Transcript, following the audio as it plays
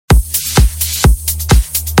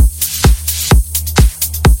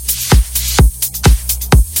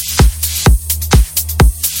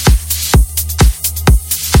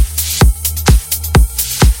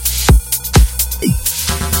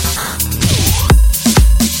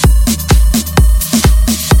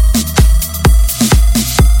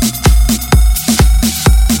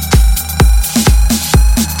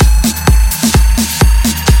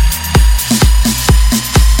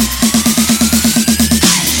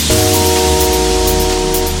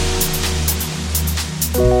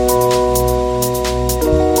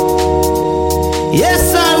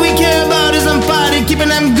keeping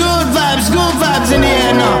them good vibes in the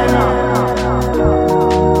air now.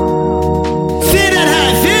 Feel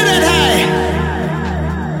that high.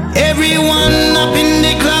 Everyone up in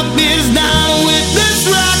the club is down with this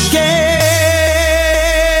rocket.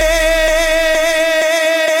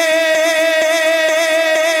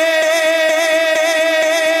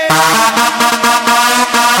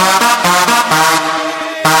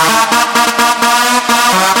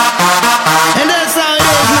 And that's how it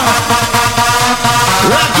is now.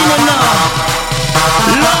 Rocking it now.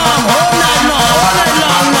 Long, all night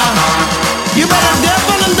long now. You better dip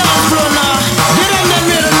on the dance floor now. Get on that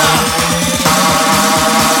rhythm now.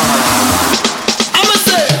 I'ma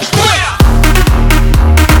say,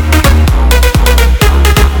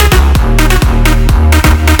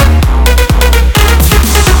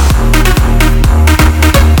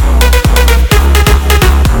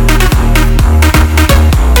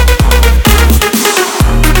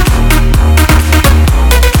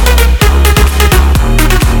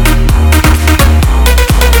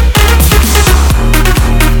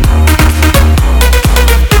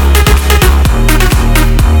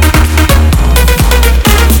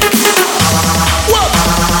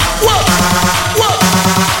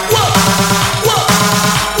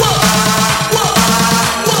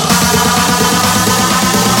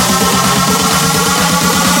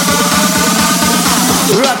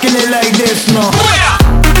 rocking it like this now.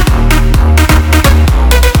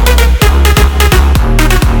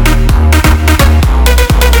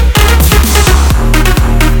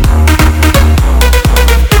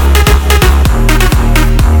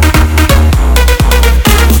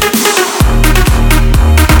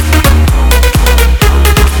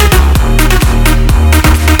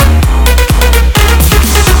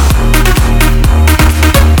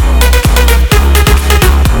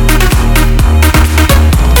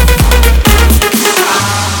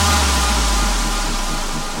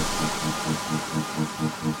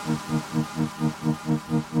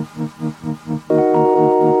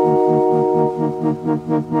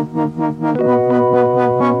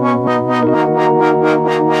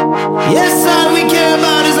 Yes, all we care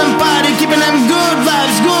about is them party, keeping them good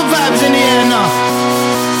vibes in the air now.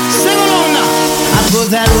 Sing along now. I put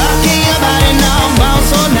that rock in your body now,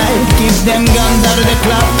 bounce all night. Keep them guns out of the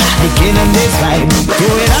club, they killing this vibe. Do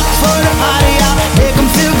it up for the party.